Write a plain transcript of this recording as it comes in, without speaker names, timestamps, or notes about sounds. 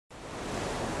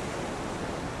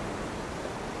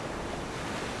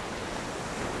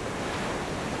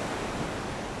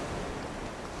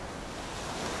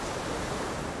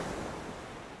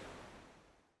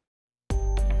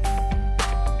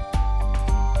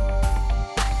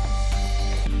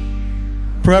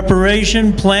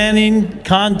Preparation, planning,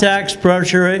 contacts,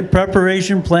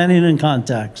 preparation, planning, and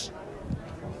contacts.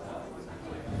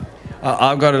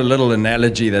 I've got a little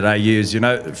analogy that I use. You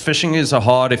know, fishing is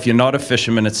if you're not a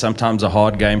fisherman, it's sometimes a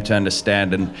hard game to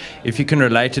understand. And if you can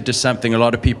relate it to something, a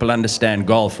lot of people understand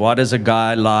golf. Why does a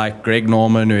guy like Greg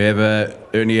Norman, whoever,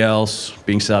 Ernie Els,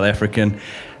 being South African,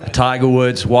 Tiger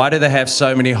Woods, why do they have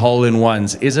so many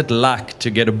hole-in-ones? Is it luck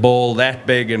to get a ball that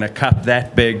big and a cup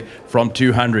that big from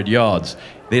 200 yards?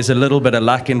 There's a little bit of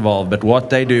luck involved, but what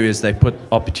they do is they put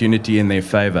opportunity in their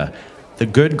favor. The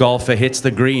good golfer hits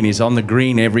the green. He's on the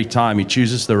green every time. He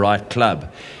chooses the right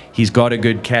club. He's got a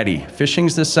good caddy.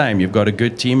 Fishing's the same. You've got a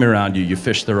good team around you. You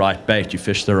fish the right bait. You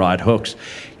fish the right hooks.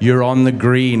 You're on the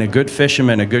green. A good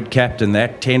fisherman, a good captain,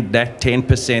 that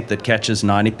 10% that catches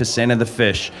 90% of the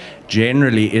fish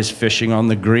generally is fishing on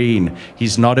the green.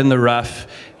 He's not in the rough.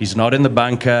 He's not in the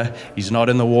bunker. He's not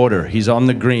in the water. He's on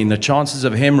the green. The chances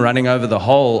of him running over the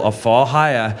hole are far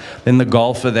higher than the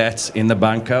golfer that's in the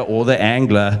bunker or the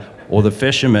angler or the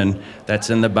fisherman that's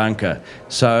in the bunker.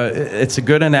 So it's a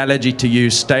good analogy to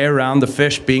use. Stay around the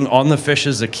fish. Being on the fish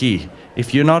is the key.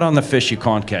 If you're not on the fish, you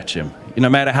can't catch him. No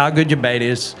matter how good your bait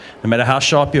is, no matter how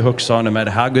sharp your hooks are, no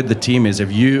matter how good the team is,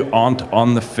 if you aren't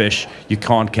on the fish, you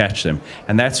can't catch them.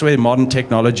 And that's where modern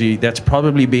technology, that's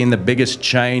probably been the biggest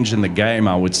change in the game,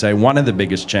 I would say. One of the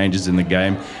biggest changes in the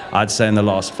game, I'd say, in the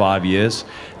last 5 years.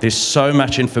 There's so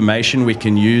much information we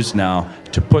can use now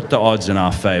to put the odds in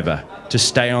our favor, to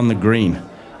stay on the green.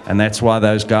 And that's why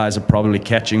those guys are probably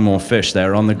catching more fish.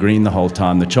 They're on the green the whole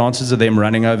time. The chances of them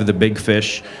running over the big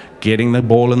fish, getting the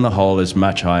ball in the hole is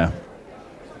much higher.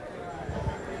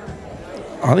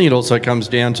 I think it also comes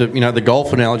down to, the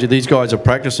golf analogy. These guys are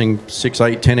practicing 6,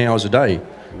 8, 10 hours a day.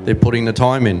 They're putting the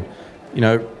time in.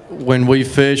 When we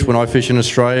fish, when I fish in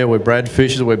Australia, we're Brad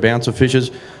fishers, we're bouncer fishers.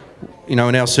 In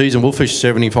our season, we'll fish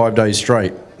 75 days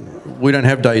straight. We don't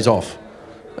have days off.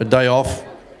 A day off,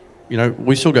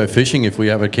 we still go fishing if we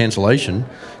have a cancellation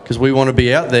because we want to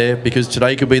be out there because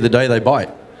today could be the day they bite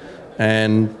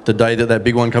and the day that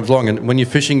big one comes along. And when you're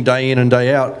fishing day in and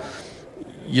day out,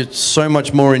 you're so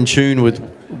much more in tune with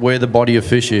where the body of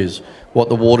fish is, what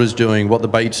the water's doing, what the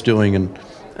bait's doing,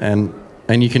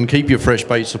 and you can keep your fresh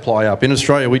bait supply up. In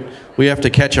Australia, we have to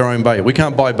catch our own bait. We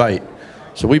can't buy bait.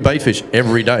 So we bait fish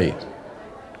every day,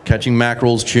 catching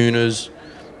mackerels, tunas,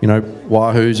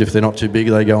 wahoos. If they're not too big,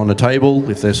 they go on the table.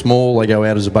 If they're small, they go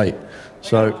out as a bait.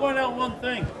 So I point out one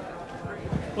thing.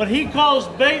 What he calls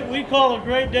bait, we call a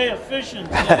great day of fishing.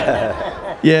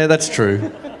 Yeah, that's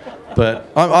true.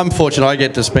 But I'm fortunate. I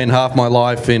get to spend half my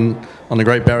life on the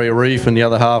Great Barrier Reef and the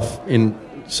other half in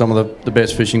some of the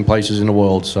best fishing places in the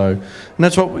world. So, and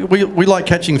that's what we like,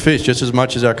 catching fish just as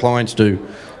much as our clients do.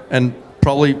 And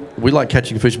probably we like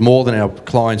catching fish more than our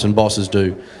clients and bosses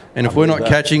do. And if we're not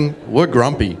catching, we're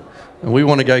grumpy. And we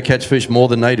want to go catch fish more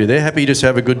than they do. They're happy to just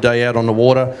have a good day out on the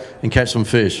water and catch some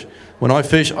fish. When I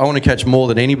fish, I want to catch more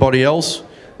than anybody else.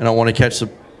 And I want to catch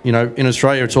in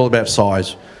Australia, it's all about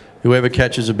size. Whoever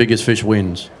catches the biggest fish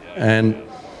wins. And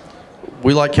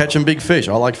we like catching big fish.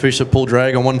 I like fish that pull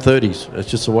drag on 130s. That's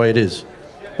just the way it is.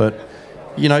 But,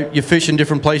 you fish in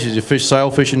different places. You fish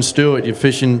sailfish in Stewart. You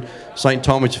fish in St.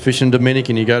 Thomas. You fish in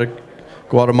Dominican. You go to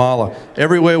Guatemala.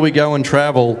 Everywhere we go and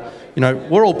travel,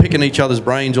 we're all picking each other's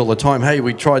brains all the time. Hey,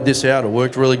 we tried this out. It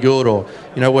worked really good. Or,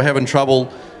 we're having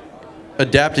trouble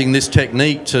adapting this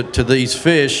technique to these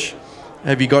fish.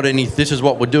 Have you got any, this is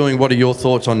what we're doing, what are your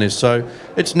thoughts on this? So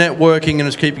it's networking and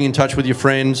it's keeping in touch with your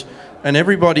friends. And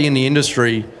everybody in the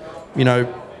industry,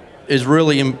 is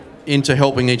really into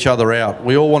helping each other out.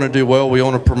 We all want to do well. We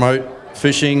want to promote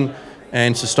fishing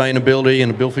and sustainability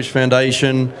and the Billfish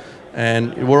Foundation.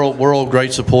 And we're all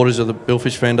great supporters of the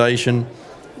Billfish Foundation.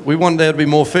 We want there to be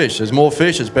more fish. There's more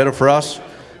fish, it's better for us,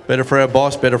 better for our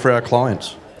boss, better for our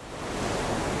clients.